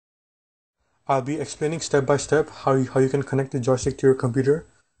I'll be explaining step by step how you can connect the joystick to your computer,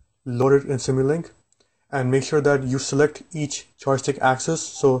 load it in Simulink, and make sure that you select each joystick axis.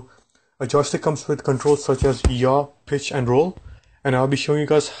 So a joystick comes with controls such as yaw, pitch, and roll, and I'll be showing you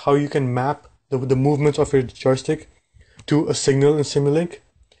guys how you can map the movements of your joystick to a signal in Simulink,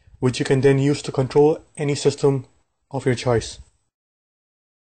 which you can then use to control any system of your choice.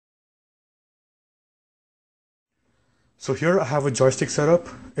 So here I have a joystick setup.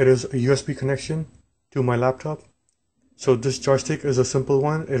 It is a USB connection to my laptop. So this joystick is a simple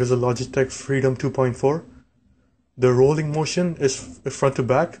one. It is a Logitech Freedom 2.4. The rolling motion is front to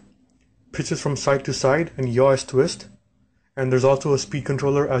back, pitch is from side to side, and yaw is twist. And there's also a speed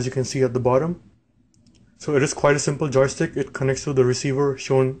controller, as you can see at the bottom. So it is quite a simple joystick. It connects to the receiver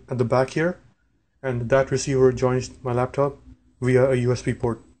shown at the back here, and that receiver joins my laptop via a USB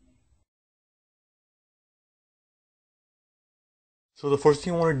port. So the first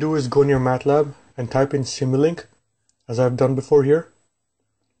thing you want to do is go in your MATLAB and type in Simulink, as I've done before here.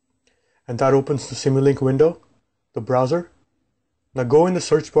 And that opens the Simulink window, the browser. Now go in the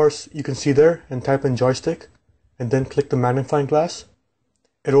search bars you can see there and type in joystick, and then click the magnifying glass.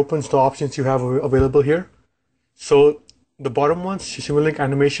 It opens the options you have available here. So the bottom one, Simulink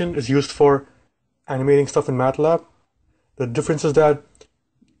animation, is used for animating stuff in MATLAB. The difference is that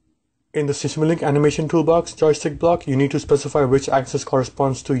in the Simulink animation toolbox joystick block, you need to specify which axis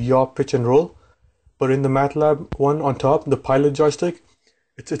corresponds to yaw, pitch, and roll. But in the MATLAB one on top, the pilot joystick,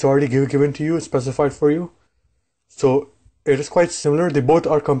 it's already given to you, it's specified for you. So it is quite similar. They both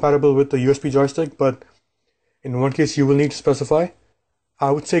are compatible with the USB joystick, but in one case you will need to specify.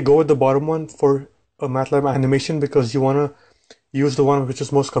 I would say go with the bottom one for a MATLAB animation because you want to use the one which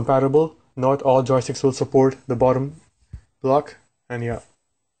is most compatible. Not all joysticks will support the bottom block, and yeah.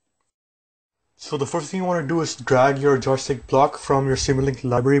 So the first thing you want to do is drag your joystick block from your Simulink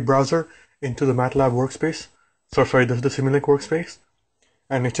Library Browser into the MATLAB workspace. The Simulink workspace.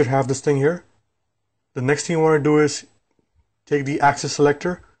 And it should have this thing here. The next thing you want to do is take the axis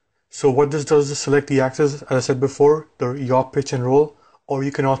selector. So what this does is select the axis, as I said before, the yaw, pitch, and roll. Or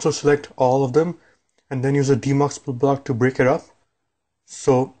you can also select all of them and then use a demux block to break it up.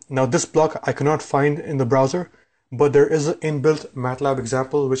 So now this block I cannot find in the browser, but there is an inbuilt MATLAB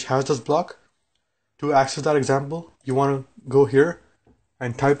example which has this block. To access that example, you want to go here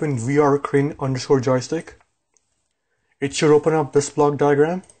and type in VR_crane_joystick. It should open up this block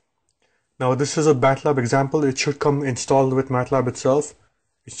diagram. Now this is a MATLAB example. It should come installed with MATLAB itself.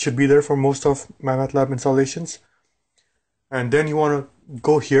 It should be there for most of my MATLAB installations. And then you want to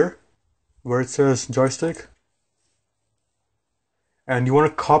go here where it says joystick. And you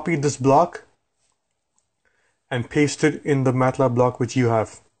want to copy this block and paste it in the MATLAB block which you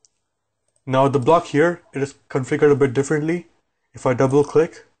have. Now the block here, it is configured a bit differently. If I double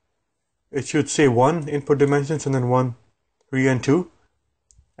click, it should say 1 input dimensions and then 1 3 and 2,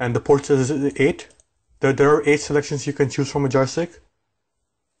 and the port says 8. There are 8 selections you can choose from a joystick.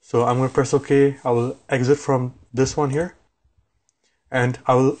 So I'm going to press OK. I will exit from this one here and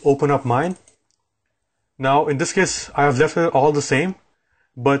I will open up mine. Now in this case I have left it all the same,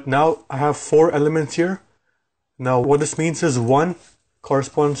 but now I have 4 elements here. Now what this means is 1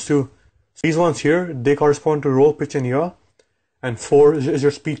 corresponds to these ones here, they correspond to roll, pitch, and yaw, and 4 is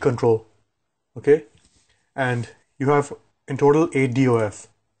your speed control. Okay, and you have in total 8 DOF.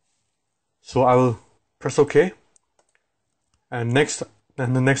 So I will press OK, and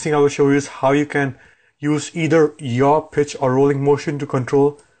the next thing I will show you is how you can use either yaw, pitch, or rolling motion to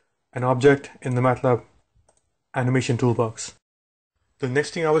control an object in the MATLAB animation toolbox. The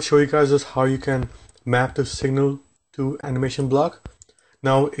next thing I will show you guys is how you can map the signal to animation block.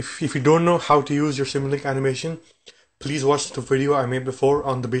 Now, if you don't know how to use your Simulink animation, please watch the video I made before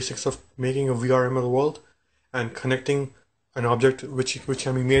on the basics of making a VRML world and connecting an object which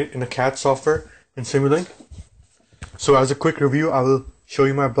can be made in a CAD software in Simulink. So as a quick review, I will show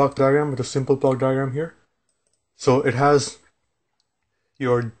you my block diagram with a simple block diagram here. So it has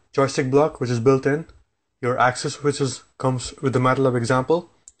your joystick block which is built in, your axis which comes with the MATLAB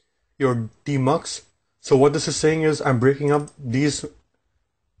example, your demux. So what this is saying is I'm breaking up these,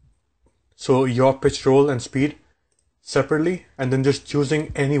 so yaw, pitch, roll, and speed separately, and then just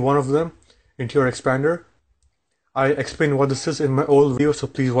choosing any one of them into your expander. I explained what this is in my old video, so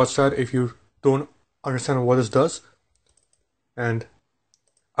please watch that if you don't understand what this does. And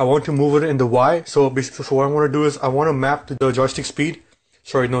I want to move it in the Y. So basically, what I want to do is I want to map the joystick speed,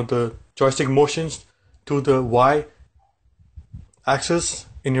 the joystick motions to the Y axis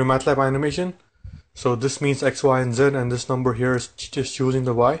in your MATLAB animation. So this means X, Y, and Z, and this number here is just choosing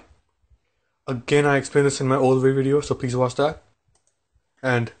the Y. Again, I explained this in my old video, so please watch that.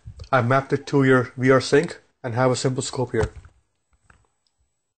 And I mapped it to your VR sync and have a simple scope here.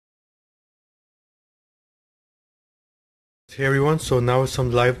 Hey everyone, so now it's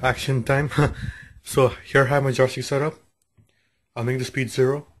some live action time. So here I have my joystick set up. I'll make the speed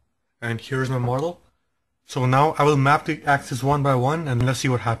 0, and here's my model. So now I will map the axis one by one, and let's see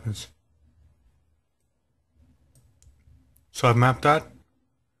what happens. So I've mapped that.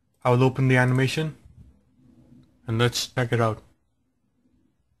 I will open the animation, and let's check it out.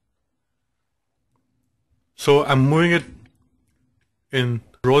 So I'm moving it in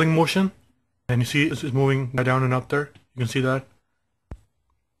rolling motion, and you see it's moving down and up there. You can see that.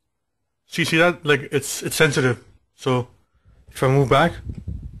 So you see that? Like it's sensitive. So if I move back,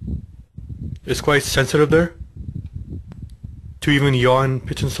 it's quite sensitive there to even yaw and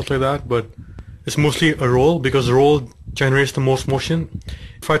pitch and stuff like that, but it's mostly a roll because roll generates the most motion.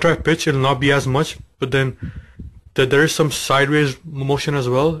 If I try pitch, it'll not be as much, but then there is some sideways motion as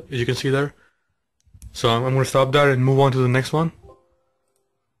well, as you can see there. So I'm going to stop that and move on to the next one.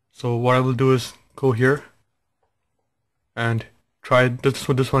 So what I will do is go here and try this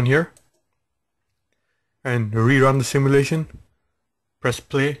with this one here and rerun the simulation. Press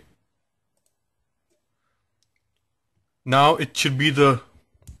play. Now it should be the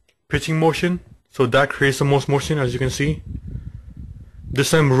pitching motion, so that creates the most motion, as you can see.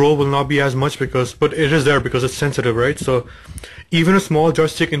 This time roll will not be as much but it is there because it's sensitive, right? So even a small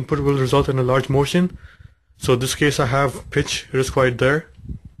joystick input will result in a large motion. So in this case I have pitch, it is quite there.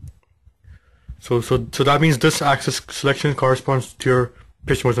 So that means this axis selection corresponds to your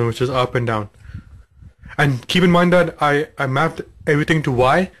pitch motion, which is up and down. And keep in mind that I mapped everything to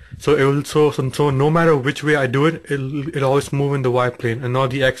Y, so it will so no matter which way I do it, it'll always move in the Y plane and not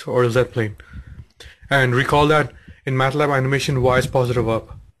the X or Z plane. And recall that in MATLAB animation, Y is positive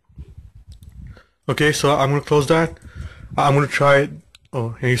up. Okay, so I'm gonna close that. I'm gonna try.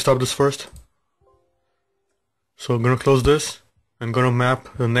 Oh, can you stop this first? So I'm gonna close this. I'm gonna map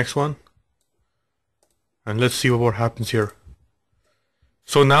the next one, and let's see what happens here.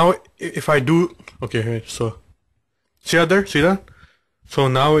 So now if I do, okay, so see that there? See that? So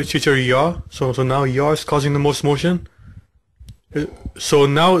now it's your yaw. So now yaw is causing the most motion. So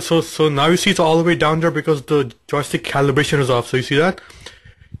now you see it's all the way down there because the joystick calibration is off. So you see that?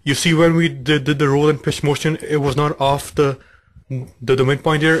 You see when we did the roll and pitch motion, it was not off the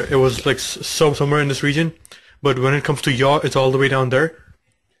midpoint here. It was like somewhere in this region. But when it comes to yaw, it's all the way down there.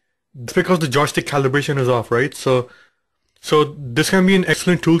 It's because the joystick calibration is off, right? So this can be an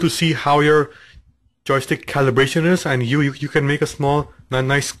excellent tool to see how your joystick calibration is, and you can make a small,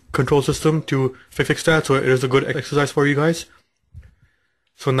 nice control system to fix that. So it is a good exercise for you guys.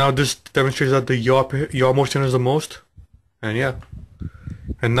 So now this demonstrates that the yaw motion is the most, and yeah.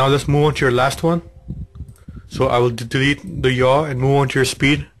 And now let's move on to your last one. So I will delete the yaw and move on to your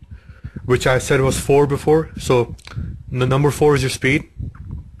speed, which I said was 4 before. So the number 4 is your speed.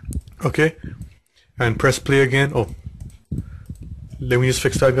 Okay, and press play again. Oh, let me just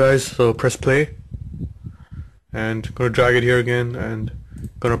fix that, guys. So press play, and gonna drag it here again, and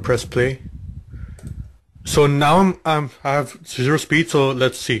gonna press play. So now I have 0 speed. So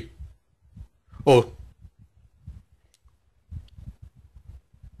let's see. Oh,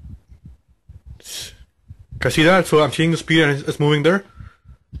 can you see that? So I'm changing the speed and it's moving there.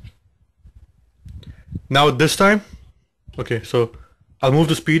 Now this time, okay, so I'll move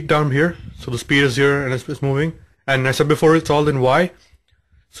the speed down here. So the speed is 0 and it's moving. And I said before, it's all in Y.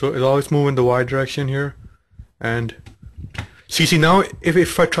 So it'll always move in the Y direction here. And see now,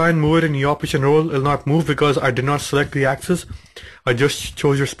 if I try and move it in yaw, pitch and roll, it'll not move because I did not select the axis. I just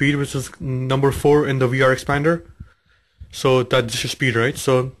chose your speed, which is number 4 in the VR expander. So that's your speed, right?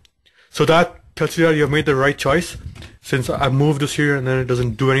 So that tells you that you have made the right choice, since I moved this here and then it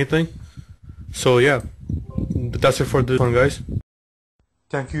doesn't do anything. So yeah, that's it for this one, guys.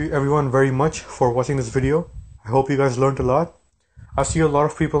 Thank you everyone very much for watching this video. I hope you guys learned a lot. I see a lot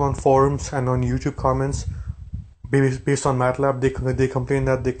of people on forums and on YouTube comments based on MATLAB. They complain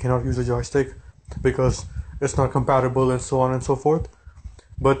that they cannot use a joystick because it's not compatible and so on and so forth.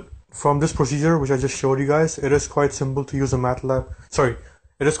 But from this procedure which I just showed you guys, it is quite simple to use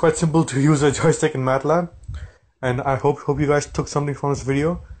it is quite simple to use a joystick in MATLAB. And I hope you guys took something from this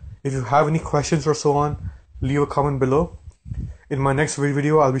video. If you have any questions or so on, leave a comment below. In my next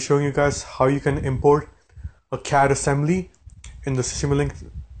video, I'll be showing you guys how you can import a CAD assembly in the Simulink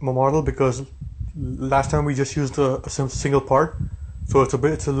model, because last time we just used a single part, so it's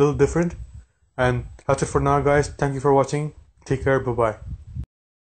a little different. And that's it for now, guys. Thank you for watching. Take care. Bye bye.